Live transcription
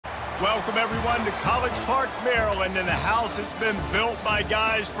Welcome, everyone, to College Park, Maryland, and the house has been built by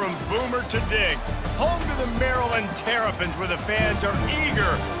guys from Boomer to Dig. Home to the Maryland Terrapins, where the fans are eager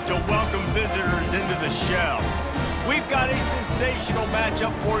to welcome visitors into the shell. We've got a sensational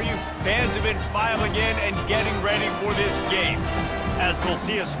matchup for you. Fans have been filing in and getting ready for this game, as we'll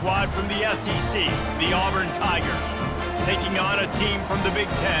see a squad from the SEC, the Auburn Tigers, taking on a team from the Big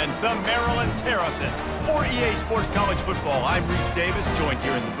Ten, the Maryland Terrapins. For EA Sports College Football, I'm Reese Davis, joined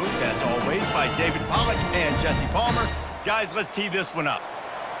here in the booth, as always, by David Pollack and Jesse Palmer. Guys, let's tee this one up.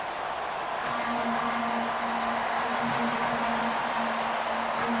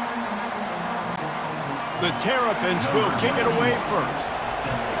 The Terrapins will kick it away first.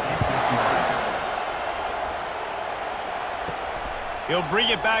 He'll bring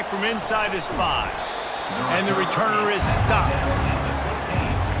it back from inside his 5. And the returner is stopped.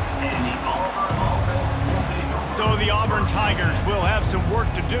 So the Auburn Tigers will have some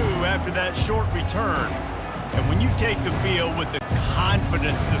work to do after that short return. And when you take the field with the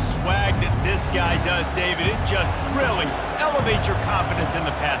confidence, the swag that this guy does, David, it just really elevates your confidence in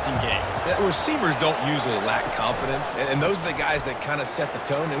the passing game. The receivers don't usually lack confidence, and those are the guys that kind of set the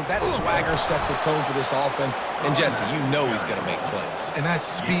tone. And that swagger sets the tone for this offense. And Jesse, you know he's going to make plays. And that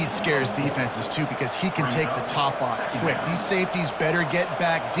speed scares defenses too, because he can take the top off quick. These safeties better get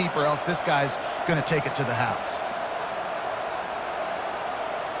back deep, or else this guy's going to take it to the house.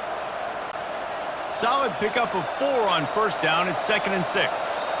 Solid pickup of 4 on first down. It's 2nd and 6.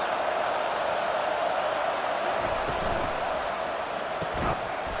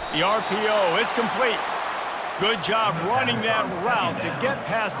 The RPO, it's complete. Good job running that route to get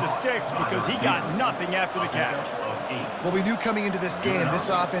past the sticks, because he got nothing after the catch. Well, we knew coming into this game, this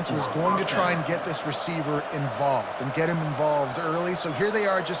offense was going to try and get this receiver involved and get him involved early. So here they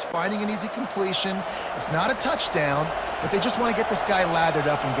are, just finding an easy completion. It's not a touchdown, but they just want to get this guy lathered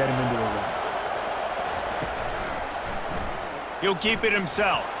up and get him into a run. He'll keep it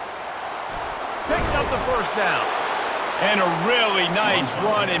himself. Picks up the first down. And a really nice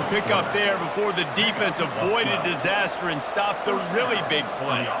run and pick up there before the defense avoided disaster and stopped the really big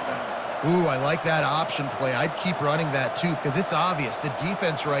play. Ooh, I like that option play. I'd keep running that too, because it's obvious the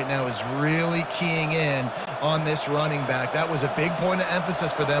defense right now is really keying in on this running back. That was a big point of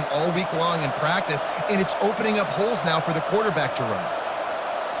emphasis for them all week long in practice, and it's opening up holes now for the quarterback to run.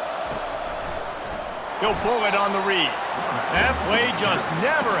 He'll pull it on the read. That play just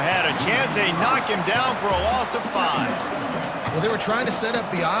never had a chance. They knock him down for a loss of 5. Well, they were trying to set up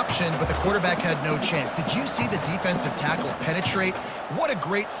the option, but the quarterback had no chance. Did you see the defensive tackle penetrate? What a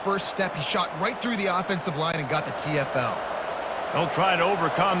great first step. He shot right through the offensive line and got the TFL. They'll try to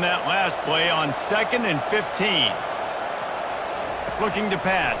overcome that last play on 2nd and 15. Looking to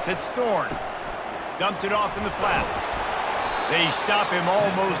pass. It's Thorne. Dumps it off in the flats. They stop him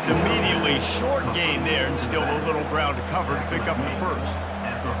almost immediately. Short gain there, and still a little ground to cover to pick up the first.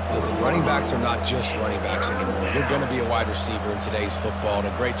 Listen, running backs are not just running backs anymore. You're going to be a wide receiver in today's football, and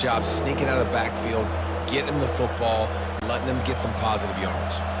a great job sneaking out of the backfield, getting the football, letting them get some positive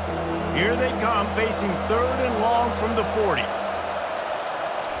yards. Here they come, facing 3rd and long from the 40.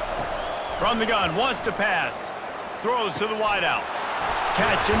 From the gun, wants to pass. Throws to the wideout.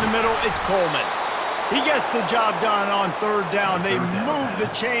 Catch in the middle, it's Coleman. He gets the job done on 3rd down. They move the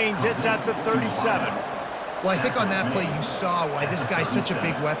chains. It's at the 37. Well, I think on that play you saw why this guy's such a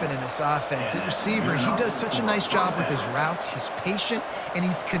big weapon in this offense. At receiver, he does such a nice job with his routes. He's patient, and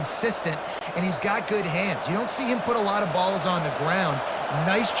he's consistent, and he's got good hands. You don't see him put a lot of balls on the ground.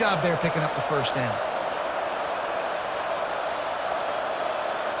 Nice job there picking up the first down.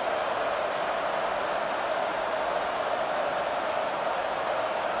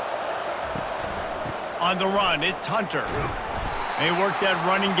 On the run, it's Hunter. They work that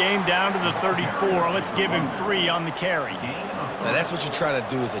running game down to the 34. Let's give him 3 on the carry. Now, that's what you're trying to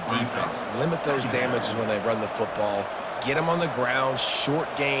do as a defense. Limit those damages when they run the football. Get them on the ground, short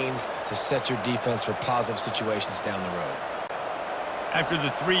gains to set your defense for positive situations down the road. After the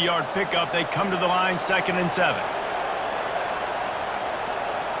 3-yard pickup, they come to the line, 2nd and 7.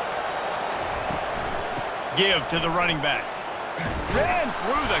 Give to the running back. Ran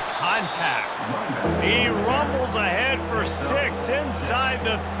through the contact. He rumbles ahead for 6 inside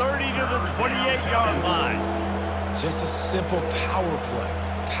the 30 to the 28-yard line. Just a simple power play.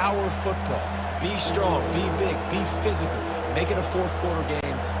 Power football. Be strong, be big, be physical. Make it a 4th quarter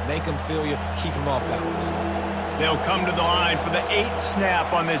game. Make them feel you. Keep them off balance. They'll come to the line for the 8th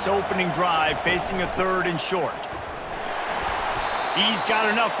snap on this opening drive, facing a 3rd and short. He's got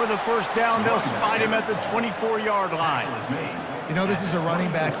enough for the first down. They'll spot him at the 24-yard line. You know, this is a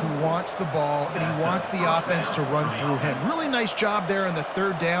running back who wants the ball, and he wants the offense to run through him. Really nice job there on the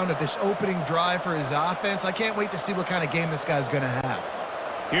third down of this opening drive for his offense. I can't wait to see what kind of game this guy's going to have.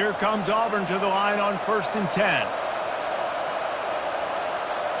 Here comes Auburn to the line on 1st and 10.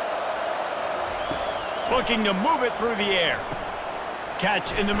 Looking to move it through the air.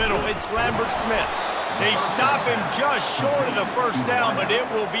 Catch in the middle. It's Lambert Smith. They stop him just short of the first down, but it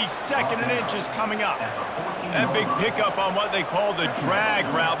will be 2nd and inches coming up. That big pickup on what they call the drag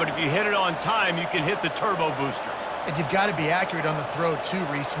route, but if you hit it on time, you can hit the turbo boosters. And you've got to be accurate on the throw too,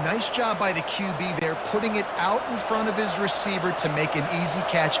 Reese. Nice job by the QB there, putting it out in front of his receiver to make an easy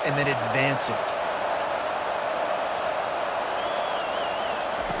catch and then advance it.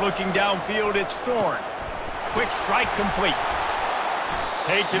 Looking downfield, it's Thorne. Quick strike complete.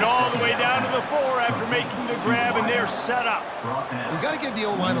 Takes it all the way down to the 4 after making the grab, and they're set up. We've got to give the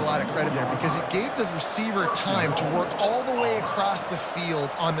O-line a lot of credit there because it gave the receiver time to work all the way across the field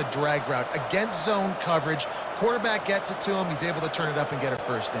on the drag route against zone coverage. Quarterback gets it to him. He's able to turn it up and get a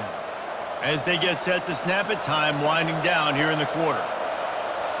first down. As they get set to snap it, time winding down here in the quarter.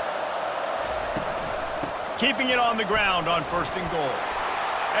 Keeping it on the ground on 1st and goal.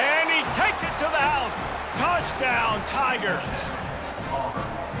 And he takes it to the house. Touchdown, Tigers.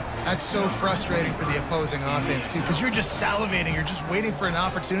 That's so frustrating for the opposing offense, too, because you're just salivating. You're just waiting for an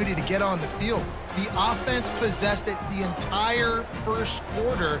opportunity to get on the field. The offense possessed it the entire first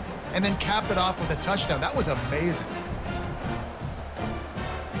quarter and then capped it off with a touchdown. That was amazing.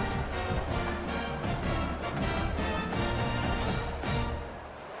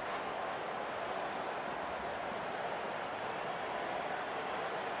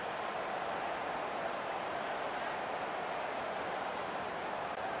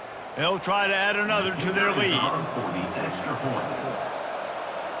 They'll try to add another to their lead.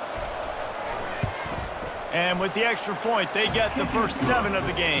 And with the extra point, they get the first 7 of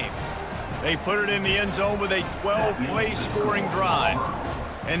the game. They put it in the end zone with a 12-play scoring drive.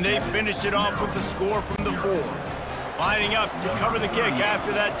 And they finished it off with the score from the 4. Lining up to cover the kick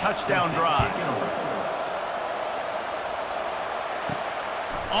after that touchdown drive.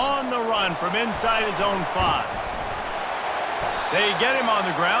 On the run from inside his own 5. They get him on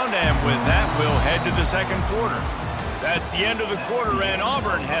the ground, and with that, we'll head to the second quarter. That's the end of the quarter, and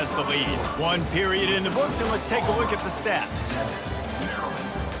Auburn has the lead. 1 period in the books, and let's take a look at the stats.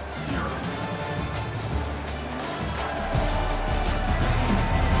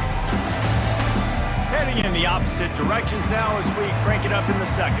 Heading in the opposite directions now as we crank it up in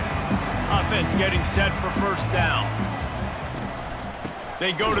the second. Offense getting set for first down.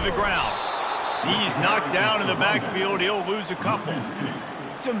 They go to the ground. He's knocked down in the backfield. He'll lose a couple.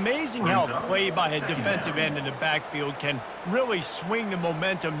 It's amazing how play by a defensive end in the backfield can really swing the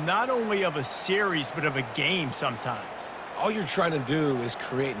momentum not only of a series but of a game sometimes. All you're trying to do is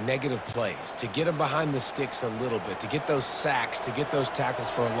create negative plays, to get them behind the sticks a little bit, to get those sacks, to get those tackles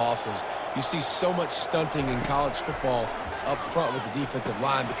for losses. You see so much stunting in college football up front with the defensive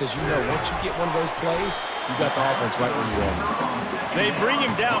line because you know once you get one of those plays, you got the offense right where you want. They bring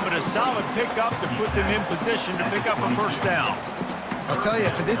him down, but a solid pickup to put them in position to pick up a first down. I'll tell you,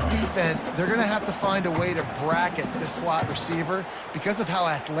 for this defense, they're going to have to find a way to bracket this slot receiver because of how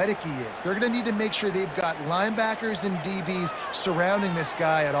athletic he is. They're going to need to make sure they've got linebackers and DBs surrounding this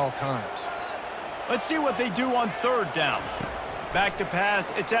guy at all times. Let's see what they do on 3rd down. Back to pass,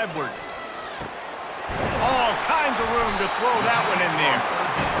 it's Edwards. All kinds of room to throw that one in there.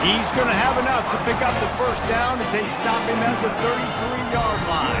 He's going to have enough to pick up the first down as they stop him at the 33-yard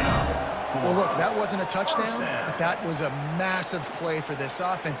line. Well, look, that wasn't a touchdown, but that was a massive play for this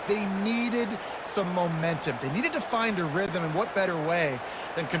offense. They needed some momentum. They needed to find a rhythm, and what better way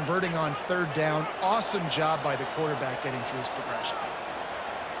than converting on 3rd down. Awesome job by the quarterback getting through his progression.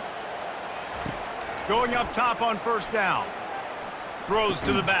 Going up top on 1st down. Throws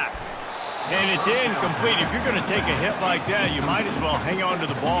to the back. And it's incomplete. If you're going to take a hit like that, you might as well hang on to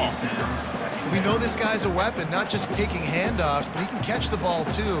the ball. We know this guy's a weapon, not just taking handoffs, but he can catch the ball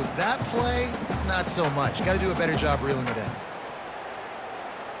too. That play, not so much. You got to do a better job reeling it in.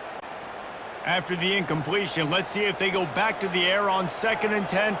 After the incompletion, let's see if they go back to the air on 2nd and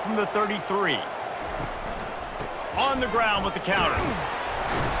 10 from the 33. On the ground with the counter.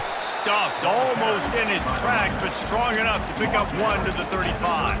 Stuffed almost in his tracks, but strong enough to pick up 1 to the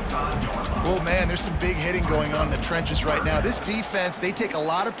 35. Oh, man, there's some big hitting going on in the trenches right now. This defense, they take a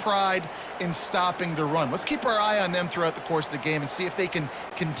lot of pride in stopping the run. Let's keep our eye on them throughout the course of the game and see if they can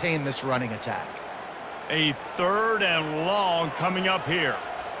contain this running attack. A 3rd and long coming up here.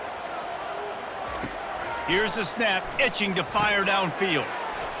 Here's the snap, itching to fire downfield.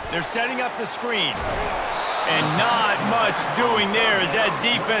 They're setting up the screen. And not much doing there as that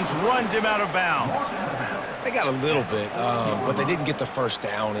defense runs him out of bounds. They got a little bit, but they didn't get the first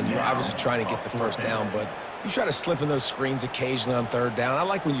down, and you're obviously trying to get the first down, but you try to slip in those screens occasionally on third down. I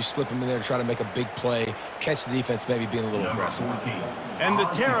like when you slip them in there to try to make a big play, catch the defense maybe being a little aggressive. And the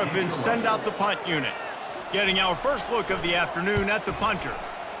Terrapins send out the punt unit, getting our first look of the afternoon at the punter.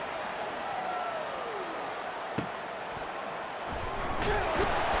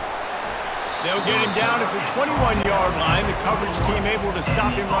 They'll get him down at the 21-yard line. The coverage team able to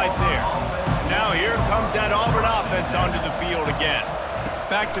stop him right there. Now here comes that Auburn offense onto the field again.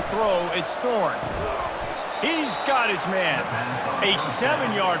 Back to throw, it's Thorne. He's got his man. A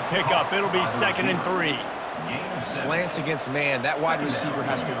 7-yard pickup. It'll be 2nd and 3. Slants against man. That wide receiver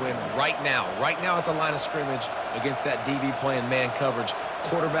has to win right now at the line of scrimmage against that DB playing man coverage.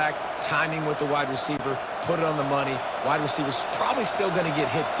 Quarterback, timing with the wide receiver, put it on the money. Wide receiver's probably still going to get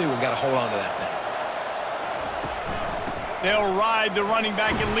hit too and got to hold on to that thing. They'll ride the running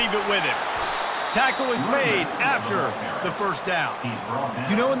back and leave it with him. Tackle is made after the first down.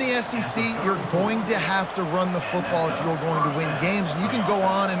 You know, in the SEC, you're going to have to run the football if you're going to win games. And you can go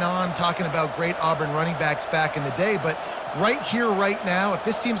on and on talking about great Auburn running backs back in the day, but right here, right now, if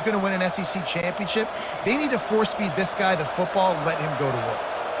this team's going to win an SEC championship, they need to force-feed this guy the football, let him go to work.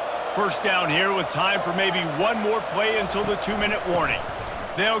 First down here with time for maybe one more play until the 2-minute warning.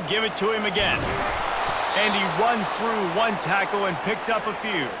 They'll give it to him again. And he runs through one tackle and picks up a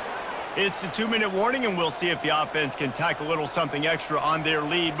few. It's the 2-minute warning, and we'll see if the offense can tack a little something extra on their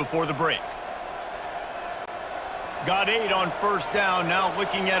lead before the break. Got 8 on first down, now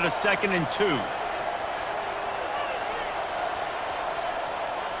looking at a 2nd and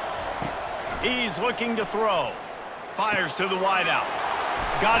 2. He's looking to throw. Fires to the wideout.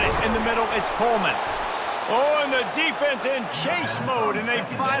 Got it in the middle, it's Coleman. Oh, and the defense in chase mode, and they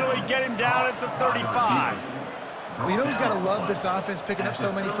finally get him down at the 35. Well, you know who's got to love this offense picking up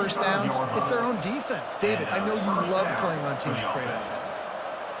so many first downs? It's their own defense. David, I know you love playing on teams with great offenses.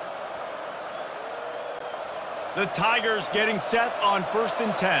 The Tigers getting set on 1st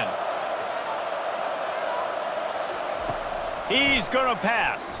and 10. He's going to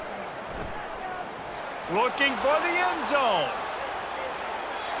pass. Looking for the end zone.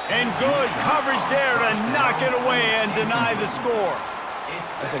 And good coverage there to knock it away and deny the score.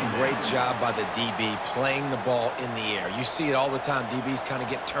 That's a great job by the DB playing the ball in the air. You see it all the time. DBs kind of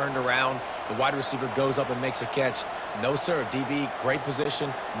get turned around. The wide receiver goes up and makes a catch. No, sir. DB, great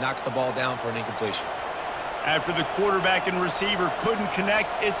position, knocks the ball down for an incompletion. After the quarterback and receiver couldn't connect,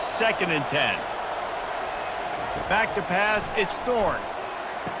 it's 2nd and 10. Back to pass, it's Thorne.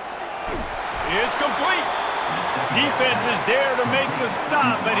 It's complete. Defense is there to make the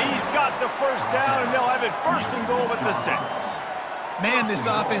stop, but he's got the first down, and they'll have it 1st and goal at the 6. Man, this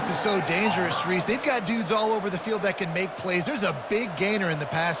offense is so dangerous, Reese. They've got dudes all over the field that can make plays. There's a big gainer in the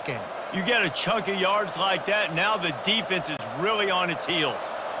pass game. You get a chunk of yards like that, now the defense is really on its heels.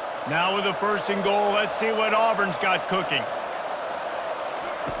 Now with the 1st and goal, let's see what Auburn's got cooking.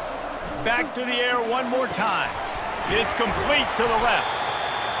 Back to the air one more time. It's complete to the left.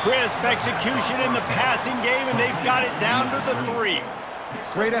 Crisp execution in the passing game, and they've got it down to the 3.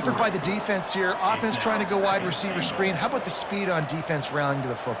 Great effort by the defense here. Offense trying to go wide receiver screen. How about the speed on defense rallying to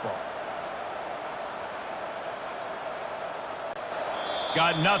the football?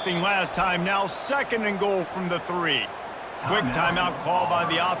 Got nothing last time. Now 2nd and goal from the 3. Quick timeout call by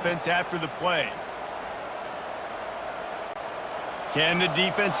the offense after the play. Can the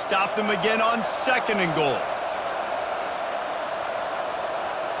defense stop them again on 2nd and goal?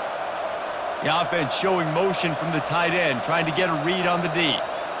 The offense showing motion from the tight end, trying to get a read on the D.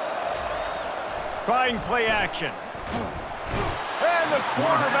 Trying play action. And the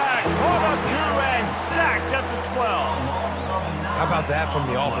quarterback caught up to and sacked at the 12. How about that from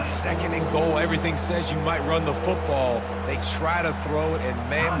the offense? 2nd and goal. Everything says you might run the football. They try to throw it, and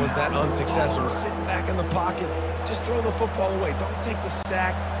man, was that unsuccessful. Sitting back in the pocket, just throw the football away. Don't take the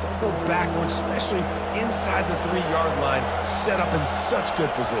sack. Don't go backwards, especially inside the 3-yard line, set up in such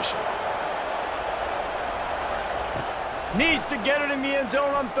good position. Needs to get it in the end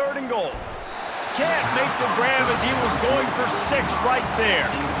zone on 3rd and goal. Can't make the grab as he was going for 6 right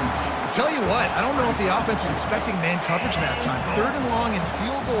there. I'll tell you what, I don't know if the offense was expecting man coverage that time. 3rd and long in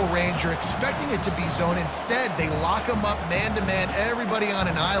field goal range, you're expecting it to be zone. Instead, they lock them up man-to-man, everybody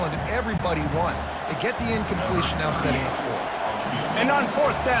on an island, and everybody won. They get the incompletion, now setting it 4th. And on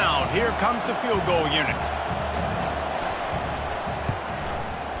 4th down, here comes the field goal unit.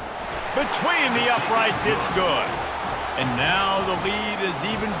 Between the uprights, it's good. And now the lead is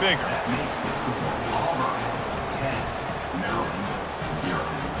even bigger.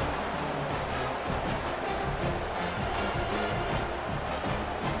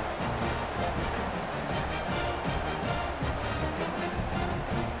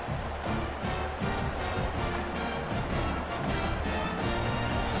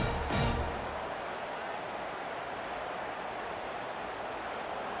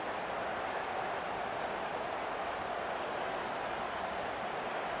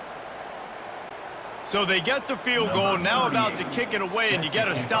 So they get the field goal, now about to kick it away, and you get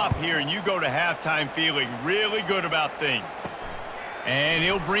a stop here, and you go to halftime feeling really good about things. And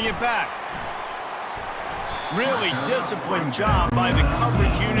he'll bring it back. Really disciplined job by the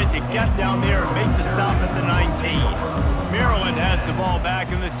coverage unit to get down there and make the stop at the 19. Maryland has the ball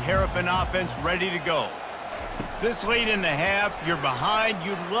back, and the Terrapin offense ready to go. This late in the half, you're behind.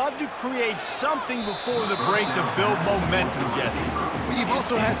 You'd love to create something before the break to build momentum, Jesse. But you've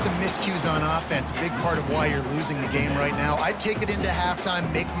also had some miscues on offense, a big part of why you're losing the game right now. I'd take it into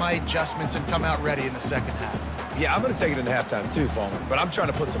halftime, make my adjustments, and come out ready in the second half. Yeah, I'm going to take it into halftime too, Palmer. But I'm trying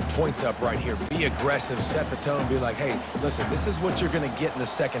to put some points up right here. Be aggressive, set the tone, be like, hey, listen, this is what you're going to get in the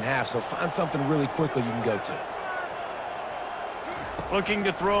second half, so find something really quickly you can go to. Looking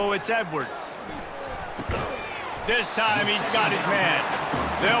to throw, it's Edwards. This time he's got his man.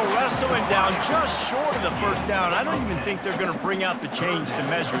 They'll wrestle him down just short of the first down. I don't even think they're going to bring out the chains to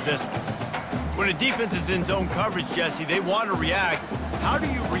measure this one. When a defense is in zone coverage, Jesse, they want to react. How do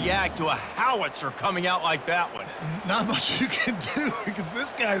you react to a howitzer coming out like that one? Not much you can do because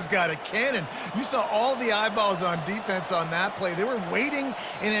this guy's got a cannon. You saw all the eyeballs on defense on that play. They were waiting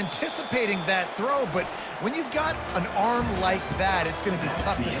and anticipating that throw, but when you've got an arm like that, it's going to be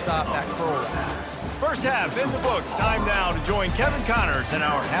tough to stop that curl. First half in the books. Time now to join Kevin Connors in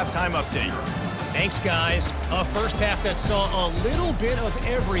our halftime update. Thanks, guys. A first half that saw a little bit of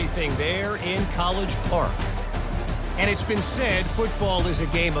everything there in College Park. And it's been said football is a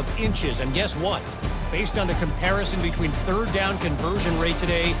game of inches. And guess what? Based on the comparison between third down conversion rate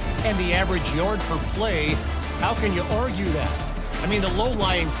today and the average yard per play, how can you argue that? I mean, the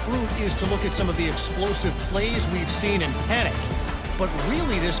low-lying fruit is to look at some of the explosive plays we've seen in panic. But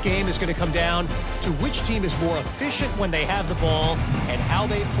really, this game is going to come down to which team is more efficient when they have the ball and how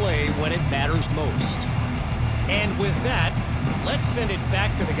they play when it matters most. And with that, let's send it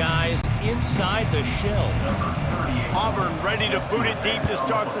back to the guys inside the shell. Auburn ready to boot it deep to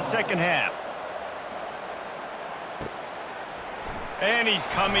start the second half. And he's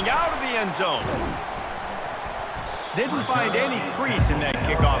coming out of the end zone. Didn't find any crease in that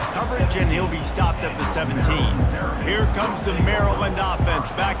kickoff coverage, and he'll be stopped at the 17. Here comes the Maryland offense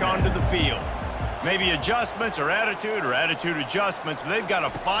back onto the field. Maybe adjustments or attitude adjustments, but they've got to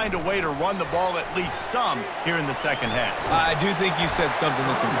find a way to run the ball at least some here in the second half. I do think you said something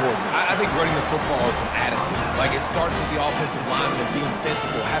that's important. I think running the football is an attitude. Like, it starts with the offensive lineman and being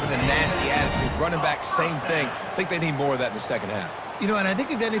physical, having a nasty attitude. Running back, same thing. I think they need more of that in the second half. You know, and I think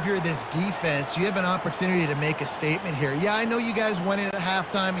again, if you're this defense, you have an opportunity to make a statement here. Yeah, I know you guys went in at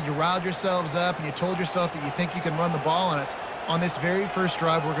halftime and you riled yourselves up and you told yourself that you think you can run the ball on us. On this very first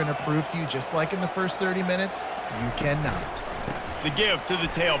drive, we're going to prove to you, just like in the first 30 minutes, you cannot. The give to the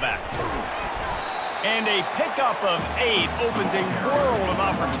tailback. And a pickup of 8 opens a world of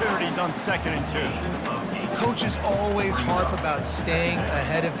opportunities on 2nd and 2. Coaches always harp about staying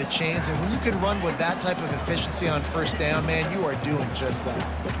ahead of the chains, and when you can run with that type of efficiency on first down, man, you are doing just that.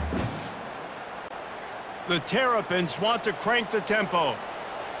 The Terrapins want to crank the tempo.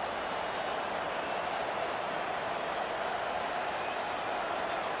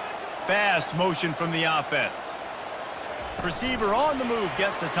 Fast motion from the offense. Receiver on the move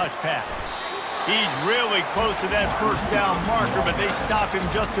gets the touch pass. He's really close to that first down marker, but they stop him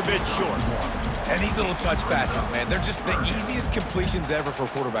just a bit short. And these little touch passes, man, they're just the easiest completions ever for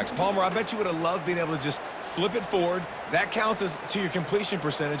quarterbacks. Palmer, I bet you would have loved being able to just flip it forward. That counts as to your completion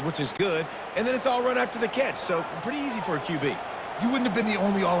percentage, which is good. And then it's all run after the catch, so pretty easy for a QB. You wouldn't have been the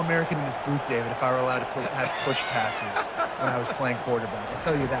only All-American in this booth, David, if I were allowed to have push passes when I was playing quarterback. I'll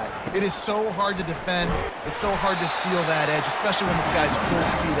tell you that. It is so hard to defend. It's so hard to seal that edge, especially when this guy's full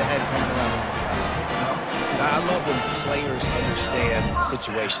speed ahead coming around the outside. I love when players understand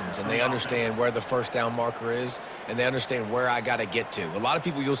situations and they understand where the first down marker is and they understand where I got to get to. A lot of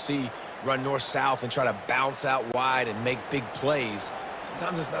people you'll see run north-south and try to bounce out wide and make big plays.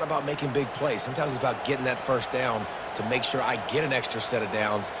 Sometimes it's not about making big plays. Sometimes it's about getting that first down to make sure I get an extra set of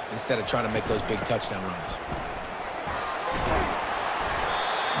downs instead of trying to make those big touchdown runs.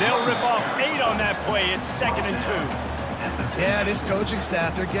 They'll rip off 8 on that play. It's 2nd and 2. Yeah, this coaching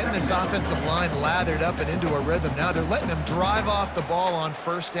staff, they're getting this offensive line lathered up and into a rhythm. Now they're letting them drive off the ball on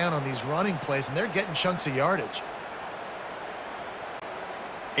first down on these running plays, and they're getting chunks of yardage.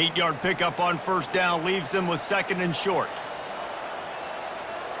 8-yard pickup on first down leaves them with 2nd and short.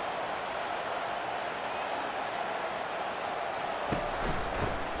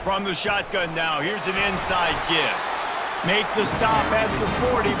 From the shotgun now, here's an inside give. Make the stop at the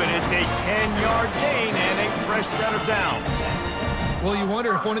 40, but it's a 10-yard gain and a fresh set of downs. Well, you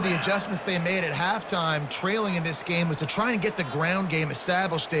wonder if one of the adjustments they made at halftime, trailing in this game, was to try and get the ground game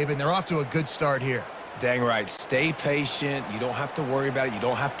established, David, and they're off to a good start here. Dang right. Stay patient. You don't have to worry about it. You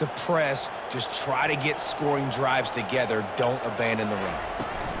don't have to press. Just try to get scoring drives together. Don't abandon the run.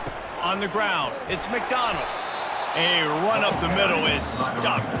 On the ground, it's McDonald. A run up the middle is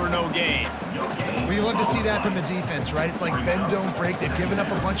stuck for no gain. Well, you love to see that from the defense, right? It's like bend, don't break. They've given up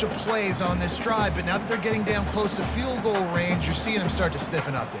a bunch of plays on this drive, but now that they're getting down close to field goal range, you're seeing them start to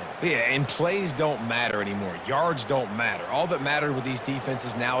stiffen up there. Yeah, and plays don't matter anymore. Yards don't matter. All that matters with these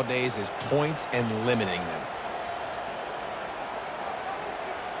defenses nowadays is points and limiting them.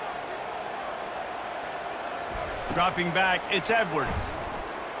 Dropping back, it's Edwards.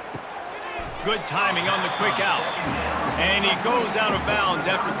 Good timing on the quick out. And he goes out of bounds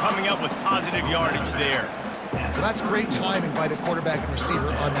after coming up with positive yardage there. Well, that's great timing by the quarterback and receiver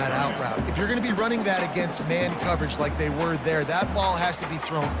on that out route. If you're going to be running that against man coverage like they were there, that ball has to be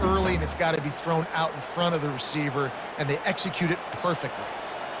thrown early, and it's got to be thrown out in front of the receiver, and they execute it perfectly.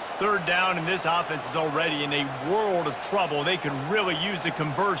 Third down, and this offense is already in a world of trouble. They could really use a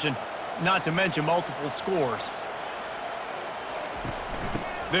conversion, not to mention multiple scores.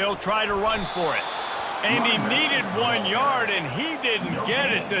 They'll try to run for it. And he needed 1 yard, and he didn't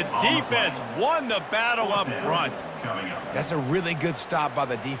get it. The defense won the battle up front. That's a really good stop by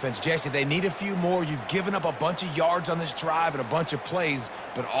the defense. Jesse, they need a few more. You've given up a bunch of yards on this drive and a bunch of plays,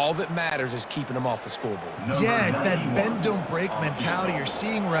 but all that matters is keeping them off the scoreboard. Yeah, it's that bend, don't break mentality you're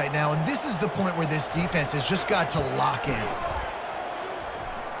seeing right now, and this is the point where this defense has just got to lock in.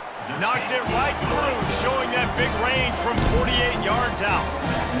 Knocked it right through, showing that big range from 48 yards out.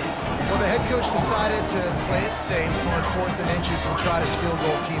 Well, the head coach decided to play it safe on 4th and inches and try his field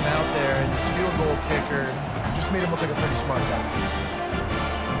goal team out there, and this field goal kicker just made him look like a pretty smart guy.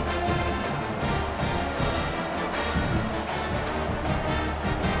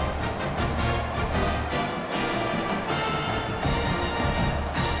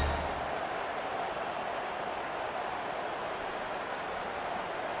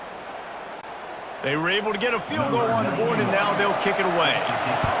 They were able to get a field goal on the board, and now they'll kick it away.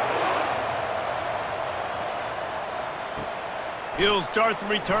 He'll start the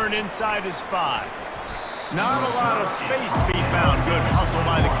return inside his 5. Not a lot of space to be found. Good hustle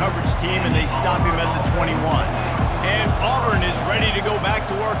by the coverage team, and they stop him at the 21. And Auburn is ready to go back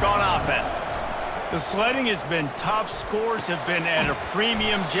to work on offense. The sledding has been tough. Scores have been at a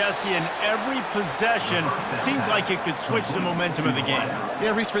premium, Jesse, and every possession seems like it could switch the momentum of the game.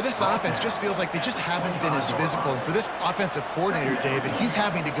 Yeah, Reese, for this offense, just feels like they just haven't been as physical. And for this offensive coordinator, David, he's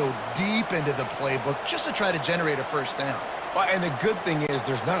having to go deep into the playbook just to try to generate a first down. Well, and the good thing is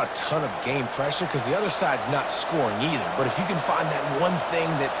there's not a ton of game pressure because the other side's not scoring either. But if you can find that one thing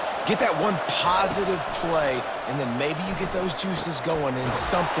get that one positive play, and then maybe you get those juices going and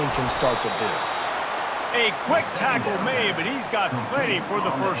something can start to build. A quick tackle made, but he's got plenty for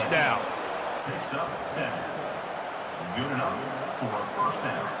the first down. Picks up 7. Good enough for a first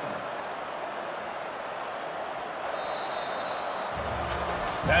down.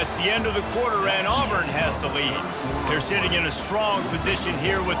 That's the end of the quarter, and Auburn has the lead. They're sitting in a strong position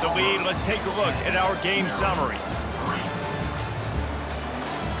here with the lead. Let's take a look at our game summary.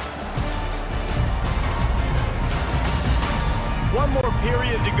 One more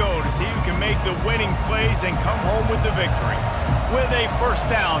period to go to see who can make the winning plays and come home with the victory. With a first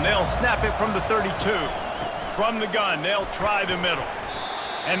down, they'll snap it from the 32. From the gun, they'll try the middle.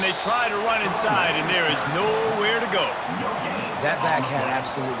 And they try to run inside, and there is nowhere to go. That back had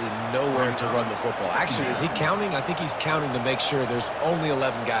absolutely nowhere to run the football. Actually, is he counting? I think he's counting to make sure there's only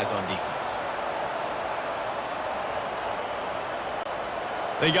 11 guys on defense.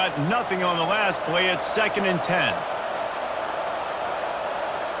 They got nothing on the last play. It's 2nd and 10.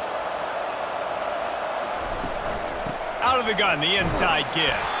 Out of the gun, the inside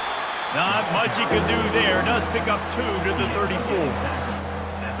give. Not much he could do there. Does pick up 2 to the 34.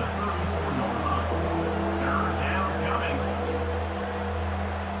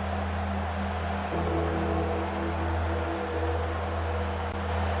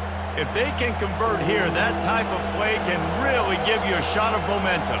 If they can convert here, that type of play can really give you a shot of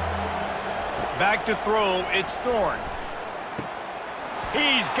momentum. Back to throw, it's Thorne.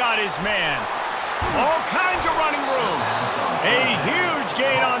 He's got his man. All kinds of running room. A huge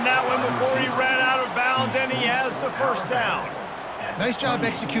gain on that one before he ran out of bounds, and he has the first down. Nice job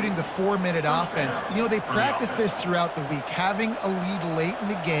executing the 4-minute offense. You know, they practice this throughout the week, having a lead late in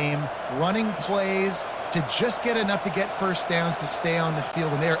the game, running plays to just get enough to get first downs to stay on the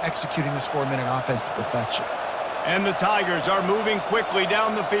field, and they are executing this 4-minute offense to perfection. And the Tigers are moving quickly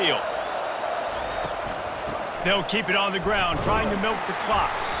down the field. They'll keep it on the ground, trying to milk the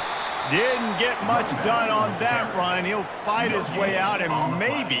clock. Didn't get much done on that run. He'll fight his way out and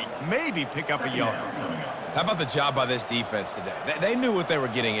maybe pick up a yard. How about the job by this defense today? They knew what they were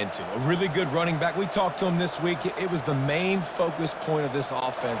getting into. A really good running back. We talked to him this week. It was the main focus point of this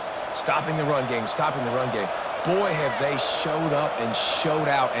offense, stopping the run game, stopping the run game. Boy, have they showed up and showed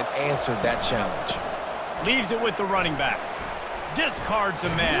out and answered that challenge. Leaves it with the running back. Discards a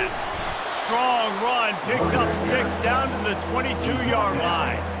man. Strong run, picks up 6 down to the 22-yard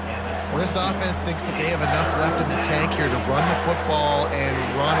line. Well, this offense thinks that they have enough left in the tank here to run the football and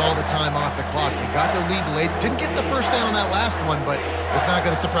run all the time off the clock. They got the lead late. Didn't get the first down on that last one, but it's not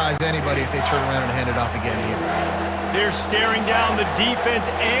going to surprise anybody if they turn around and hand it off again here. They're staring down the defense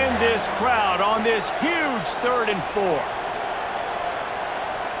and this crowd on this huge 3rd and 4.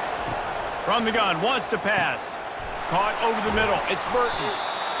 From the gun, wants to pass. Caught over the middle. It's Burton.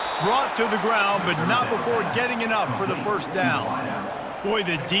 Brought to the ground, but not before getting enough for the first down. Boy,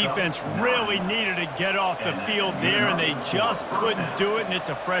 the defense really needed to get off the field there, and they just couldn't do it, and it's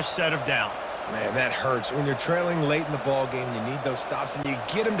a fresh set of downs. Man, that hurts. When you're trailing late in the ball game, you need those stops, and you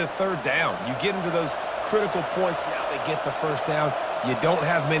get them to 3rd down. You get them to those critical points. Now they get the first down. You don't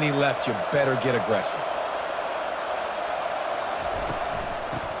have many left. You better get aggressive.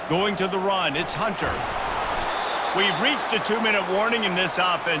 Going to the run, it's Hunter. We've reached the 2-minute warning in this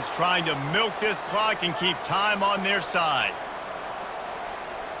offense, trying to milk this clock and keep time on their side.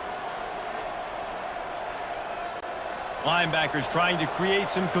 Linebackers trying to create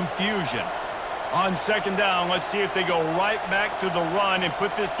some confusion. On 2nd down, let's see if they go right back to the run and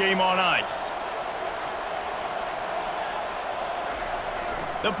put this game on ice.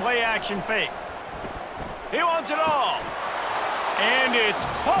 The play action fake. He wants it all. And it's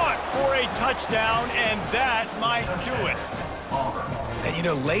caught for a touchdown, and that might do it. And, you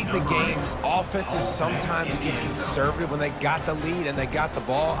know, late in the games, offenses sometimes get conservative when they got the lead and they got the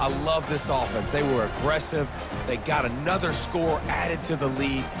ball. I love this offense. They were aggressive. They got another score added to the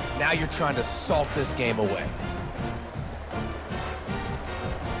lead. Now you're trying to salt this game away.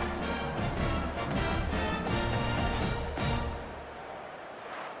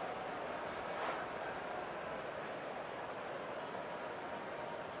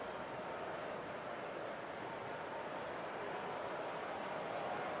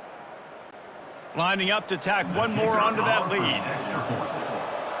 Lining up to tack one more onto that lead.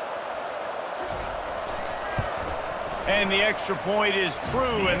 And the extra point is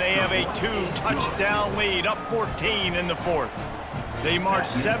true, and they have a 2-touchdown lead, up 14 in the 4th. They march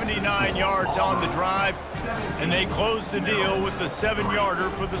 79 yards on the drive, and they close the deal with the 7-yarder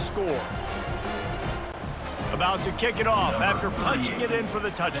for the score. About to kick it off after punching it in for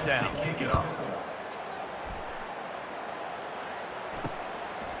the touchdown.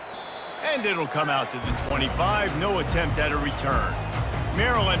 And it'll come out to the 25. No attempt at a return.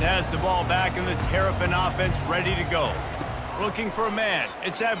 Maryland has the ball back, and the Terrapin offense ready to go. Looking for a man.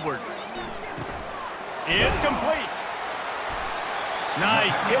 It's Edwards. It's complete.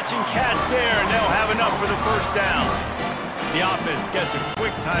 Nice pitch and catch there, and they'll have enough for the first down. The offense gets a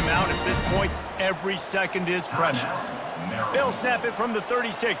quick timeout. At this point, every second is precious. They'll snap it from the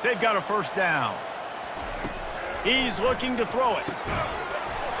 36. They've got a first down. He's looking to throw it.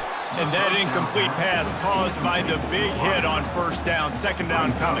 And that incomplete pass caused by the big hit on first down. 2nd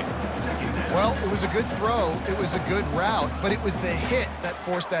down coming. Well, it was a good throw. It was a good route, but it was the hit that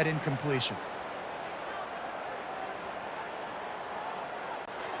forced that incompletion.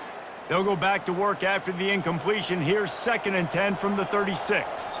 They'll go back to work after the incompletion. Here's 2nd and 10 from the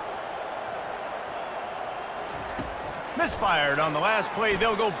 36. Misfired on the last play.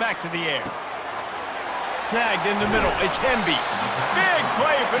 They'll go back to the air. Snagged in the middle. It can be. Big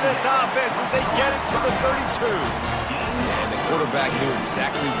play for this offense as they get it to the 32. And the quarterback knew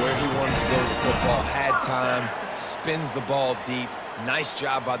exactly where he wanted to go with the football, had time, spins the ball deep. Nice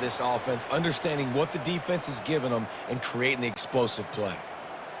job by this offense, understanding what the defense is giving them and creating the explosive play.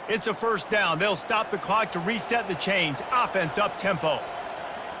 It's a first down. They'll stop the clock to reset the chains. Offense up tempo.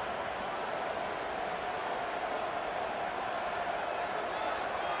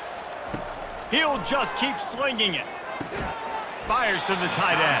 He'll just keep slinging it. Fires to the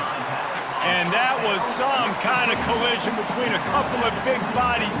tight end. And that was some kind of collision between a couple of big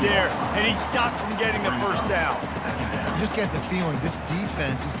bodies there, and he stopped from getting the first down. You just get the feeling this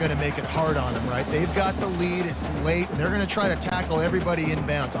defense is going to make it hard on them, right? They've got the lead, it's late, and they're going to try to tackle everybody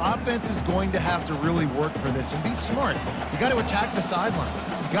inbounds. Offense is going to have to really work for this and be smart. You got to attack the sidelines.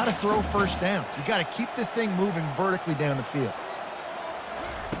 You got to throw first downs. You got to keep this thing moving vertically down the field.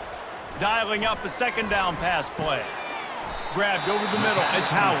 Dialing up a 2nd down pass play. Grabbed over the middle. It's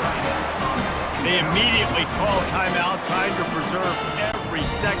Howard. They immediately call timeout, trying to preserve every every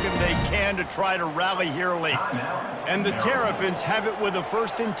second they can to try to rally here late. And the Terrapins have it with a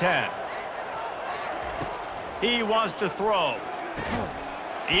 1st and 10. He wants to throw.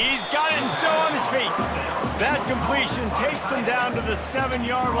 He's got it and still on his feet. That completion takes them down to the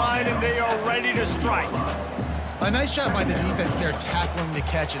 7-yard line, and they are ready to strike. A nice job by the defense there, tackling the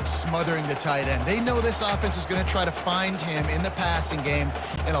catch and smothering the tight end. They know this offense is going to try to find him in the passing game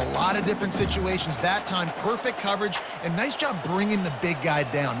in a lot of different situations. That time, perfect coverage, and nice job bringing the big guy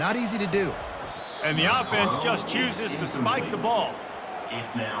down. Not easy to do. And the offense just chooses to spike the ball.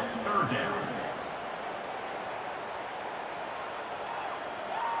 It's now 3rd down.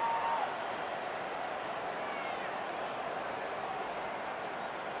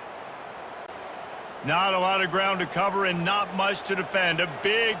 Not a lot of ground to cover and not much to defend. A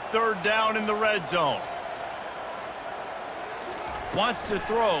big 3rd down in the red zone. Wants to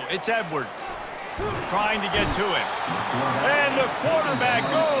throw. It's Edwards. Trying to get to him. And the quarterback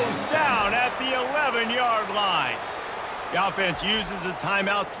goes down at the 11-yard line. The offense uses a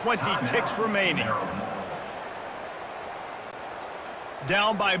timeout, 20 ticks remaining.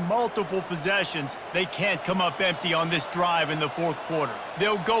 Down by multiple possessions, they can't come up empty on this drive in the 4th quarter.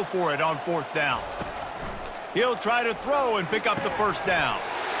 They'll go for it on 4th down. He'll try to throw and pick up the 1st down.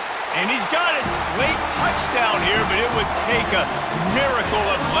 And he's got it. Late touchdown here, but it would take a miracle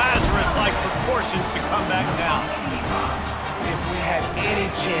of Lazarus-like proportions to come back down. If we had any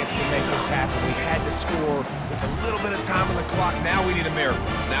chance to make this happen, we had to score with a little bit of time on the clock. Now we need a miracle.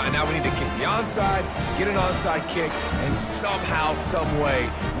 Now we need to kick the onside, get an onside kick, and somehow, some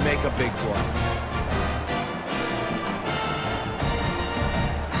way, make a big play.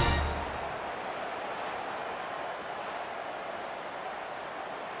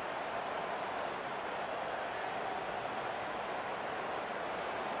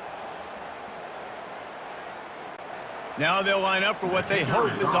 Now they'll line up for what they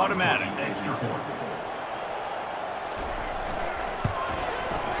hope is automatic.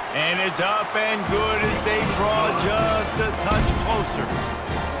 And it's up and good as they draw just a touch closer.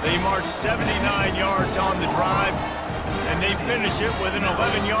 They march 79 yards on the drive, and they finish it with an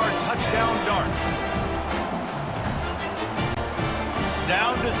 11-yard touchdown dart.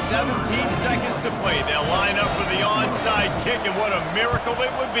 Down to 17 seconds to play. They'll line up for the onside kick, and what a miracle it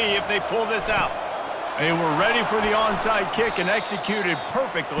would be if they pull this out. They were ready for the onside kick and executed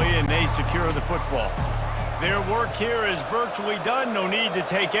perfectly, and they secure the football. Their work here is virtually done. No need to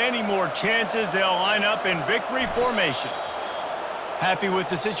take any more chances. They'll line up in victory formation. Happy with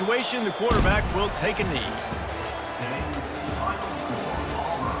the situation, the quarterback will take a knee.